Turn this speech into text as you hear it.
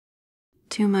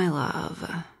To my love.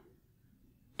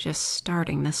 Just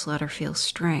starting this letter feels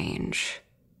strange.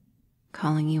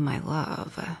 Calling you my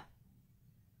love.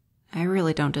 I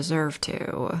really don't deserve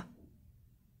to.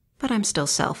 But I'm still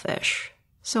selfish,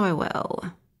 so I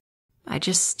will. I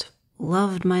just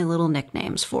loved my little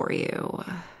nicknames for you.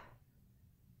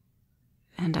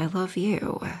 And I love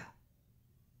you.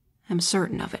 I'm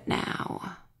certain of it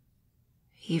now.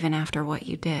 Even after what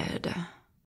you did.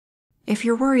 If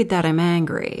you're worried that I'm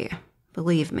angry,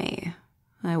 believe me,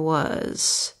 I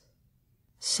was.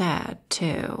 Sad,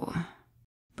 too.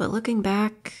 But looking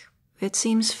back, it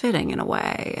seems fitting in a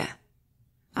way.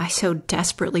 I so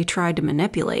desperately tried to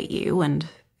manipulate you, and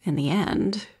in the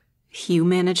end, you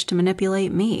managed to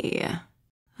manipulate me.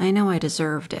 I know I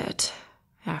deserved it,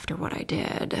 after what I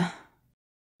did.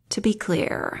 To be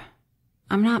clear,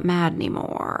 I'm not mad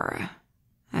anymore.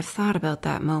 I've thought about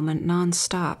that moment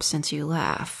non-stop since you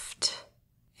left,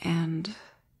 and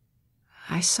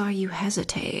I saw you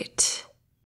hesitate.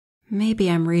 Maybe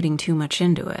I'm reading too much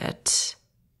into it,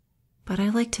 but I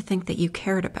like to think that you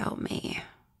cared about me,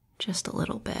 just a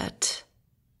little bit.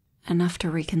 Enough to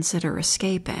reconsider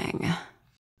escaping.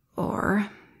 Or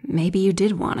maybe you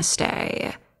did want to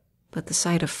stay, but the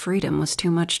sight of freedom was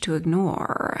too much to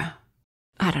ignore.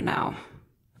 I don't know.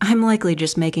 I'm likely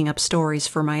just making up stories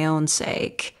for my own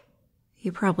sake.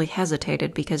 You probably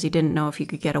hesitated because you didn't know if you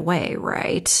could get away,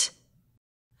 right?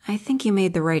 I think you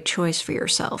made the right choice for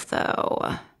yourself,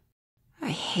 though. I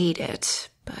hate it,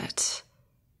 but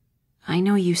I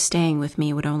know you staying with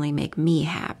me would only make me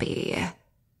happy.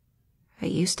 I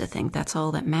used to think that's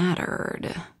all that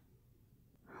mattered.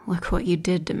 Look what you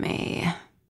did to me.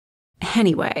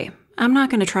 Anyway, I'm not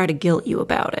going to try to guilt you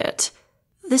about it.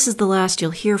 This is the last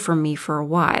you'll hear from me for a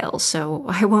while, so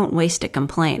I won't waste it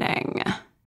complaining.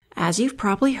 As you've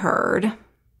probably heard,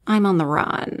 I'm on the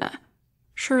run.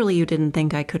 Surely you didn't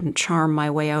think I couldn't charm my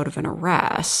way out of an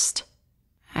arrest.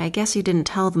 I guess you didn't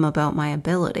tell them about my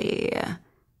ability.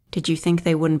 Did you think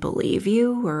they wouldn't believe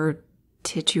you, or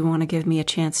did you want to give me a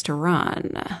chance to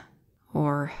run?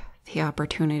 Or the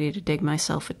opportunity to dig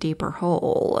myself a deeper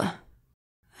hole?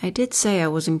 I did say I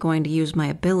wasn't going to use my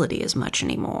ability as much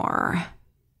anymore.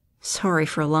 Sorry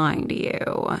for lying to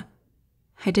you.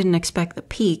 I didn't expect the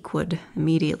peak would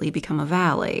immediately become a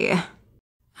valley.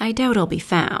 I doubt I'll be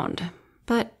found,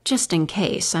 but just in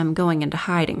case, I'm going into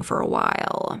hiding for a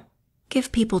while.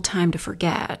 Give people time to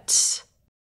forget.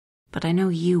 But I know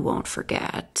you won't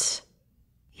forget.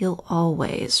 You'll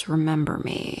always remember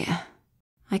me.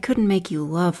 I couldn't make you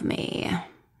love me,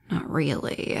 not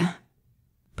really.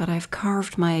 But I've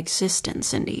carved my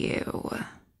existence into you.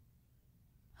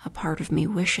 A part of me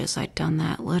wishes I'd done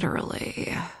that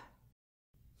literally.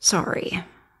 Sorry,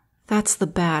 that's the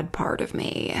bad part of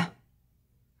me.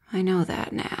 I know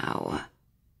that now.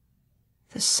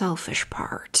 The selfish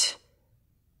part.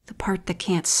 The part that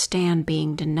can't stand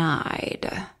being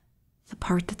denied. The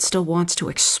part that still wants to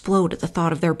explode at the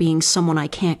thought of there being someone I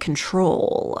can't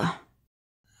control.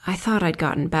 I thought I'd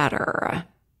gotten better,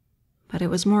 but it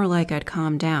was more like I'd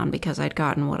calmed down because I'd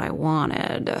gotten what I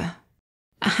wanted.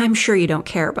 I'm sure you don't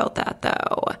care about that,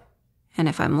 though. And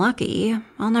if I'm lucky,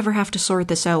 I'll never have to sort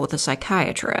this out with a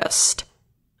psychiatrist.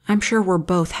 I'm sure we're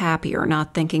both happier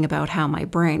not thinking about how my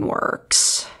brain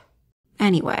works.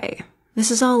 Anyway, this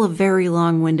is all a very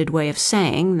long-winded way of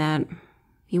saying that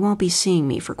you won't be seeing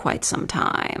me for quite some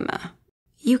time.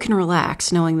 You can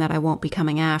relax knowing that I won't be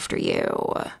coming after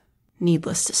you.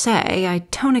 Needless to say, I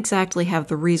don't exactly have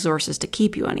the resources to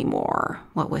keep you anymore,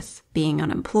 what with being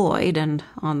unemployed and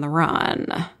on the run.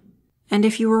 And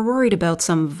if you were worried about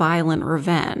some violent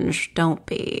revenge, don't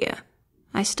be.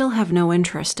 I still have no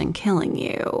interest in killing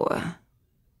you.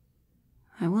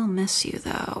 I will miss you,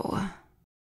 though.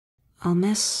 I'll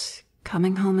miss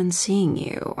coming home and seeing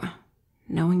you,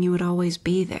 knowing you would always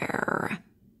be there.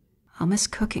 I'll miss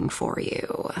cooking for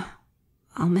you.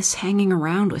 I'll miss hanging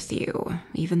around with you,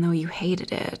 even though you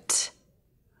hated it.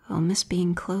 I'll miss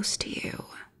being close to you,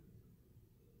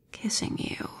 kissing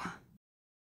you.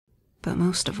 But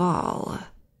most of all,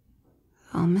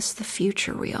 I'll miss the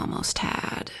future we almost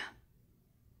had,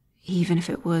 even if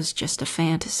it was just a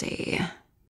fantasy.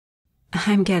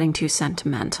 I'm getting too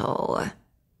sentimental.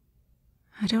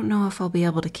 I don't know if I'll be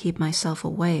able to keep myself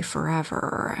away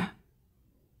forever,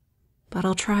 but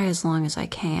I'll try as long as I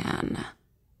can.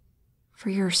 For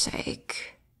your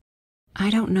sake. I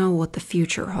don't know what the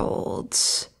future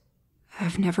holds.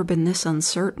 I've never been this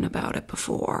uncertain about it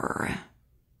before.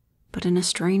 But in a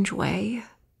strange way,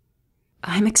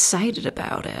 I'm excited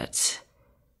about it.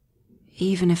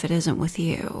 Even if it isn't with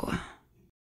you.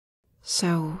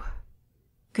 So,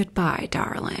 goodbye,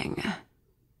 darling.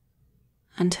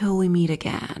 Until we meet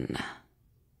again.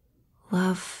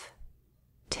 Love,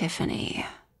 Tiffany.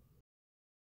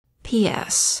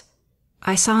 P.S.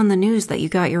 I saw in the news that you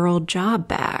got your old job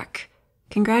back.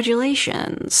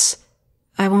 Congratulations.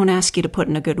 I won't ask you to put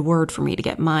in a good word for me to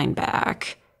get mine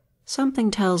back.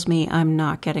 Something tells me I'm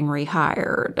not getting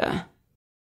rehired.